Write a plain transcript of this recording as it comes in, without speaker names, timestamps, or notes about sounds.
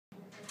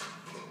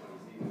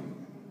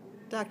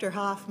Dr.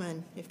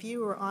 Hoffman, if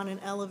you were on an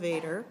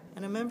elevator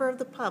and a member of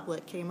the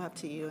public came up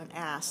to you and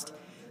asked,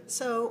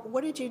 "So,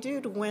 what did you do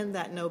to win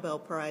that Nobel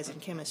Prize in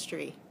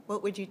chemistry?"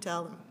 what would you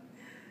tell them?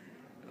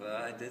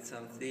 Well, I did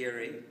some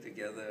theory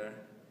together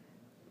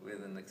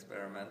with an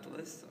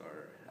experimentalist,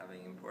 or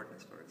having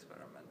importance for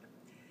experiment.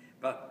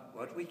 But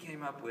what we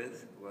came up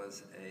with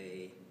was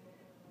a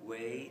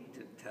way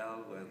to tell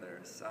whether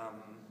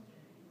some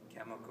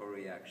chemical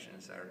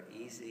reactions are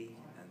easy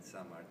and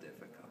some are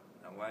difficult.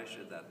 Now, why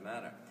should that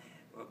matter?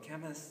 Well,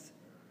 chemists,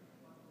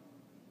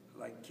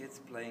 like kids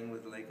playing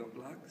with Lego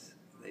blocks,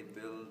 they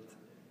build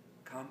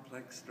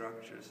complex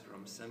structures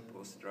from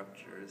simple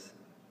structures,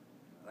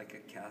 like a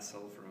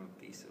castle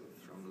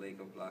from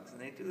Lego blocks,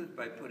 and they do it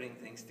by putting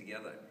things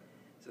together.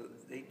 So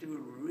they do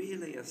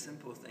really as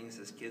simple things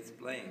as kids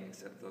playing,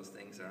 except those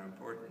things are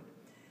important.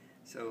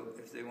 So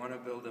if they want to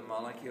build a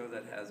molecule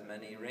that has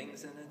many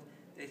rings in it,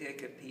 they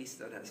take a piece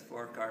that has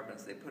 4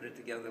 carbons, they put it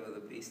together with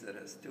a piece that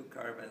has 2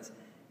 carbons,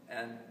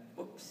 and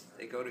oops,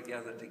 they go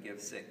together to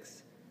give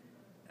 6.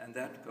 And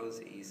that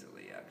goes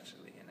easily,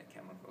 actually, in a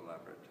chemical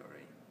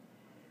laboratory.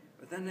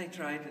 But then they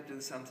try to do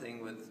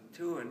something with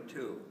 2 and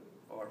 2,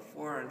 or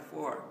 4 and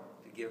 4,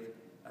 to give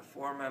a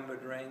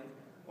 4-membered ring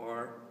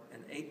or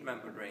an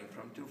 8-membered ring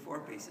from 2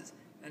 4 pieces,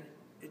 and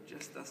it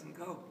just doesn't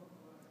go.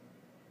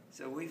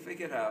 So we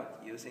figured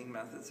out, using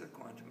methods of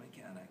quantum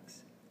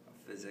mechanics, of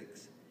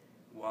physics,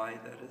 why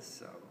that is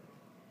so.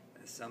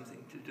 It has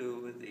something to do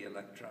with the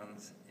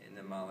electrons in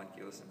the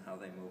molecules and how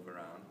they move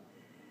around.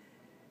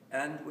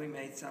 And we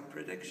made some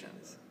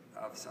predictions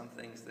of some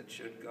things that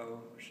should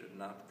go or should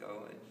not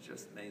go. It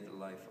just made the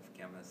life of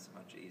chemists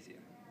much easier.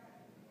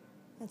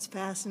 That's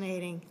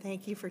fascinating.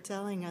 Thank you for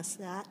telling us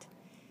that.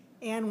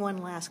 And one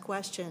last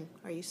question.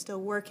 Are you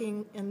still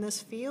working in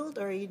this field,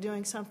 or are you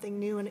doing something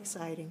new and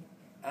exciting?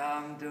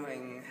 I'm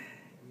doing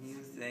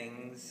new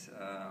things.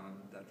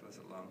 That was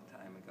a long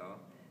time ago,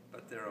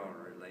 but they're all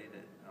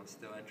related. I'm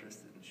still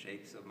interested in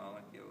shapes of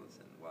molecules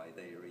and why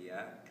they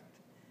react.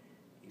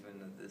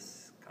 Even at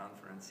this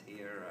conference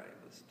here,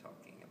 I was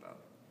talking about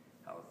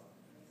how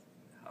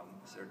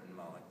certain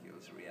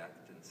molecules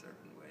react in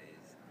certain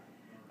ways.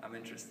 I'm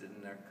interested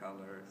in their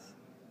colors.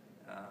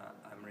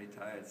 I'm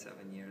retired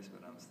 7 years,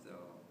 but I'm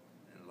still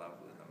in love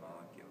with the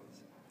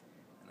molecules.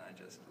 And I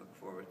just look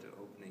forward to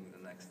opening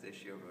the next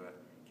issue of a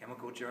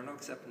chemical journal,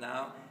 except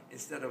now,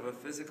 instead of a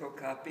physical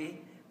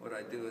copy, what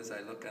I do is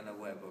I look on the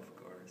web, of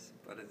course,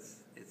 but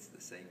it's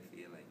the same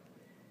feeling.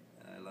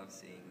 And I love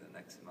seeing the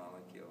next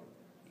molecule,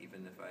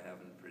 even if I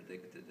haven't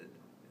predicted it.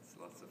 It's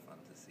lots of fun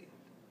to see it.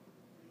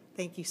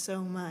 Thank you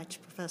so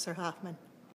much, Professor Hoffman.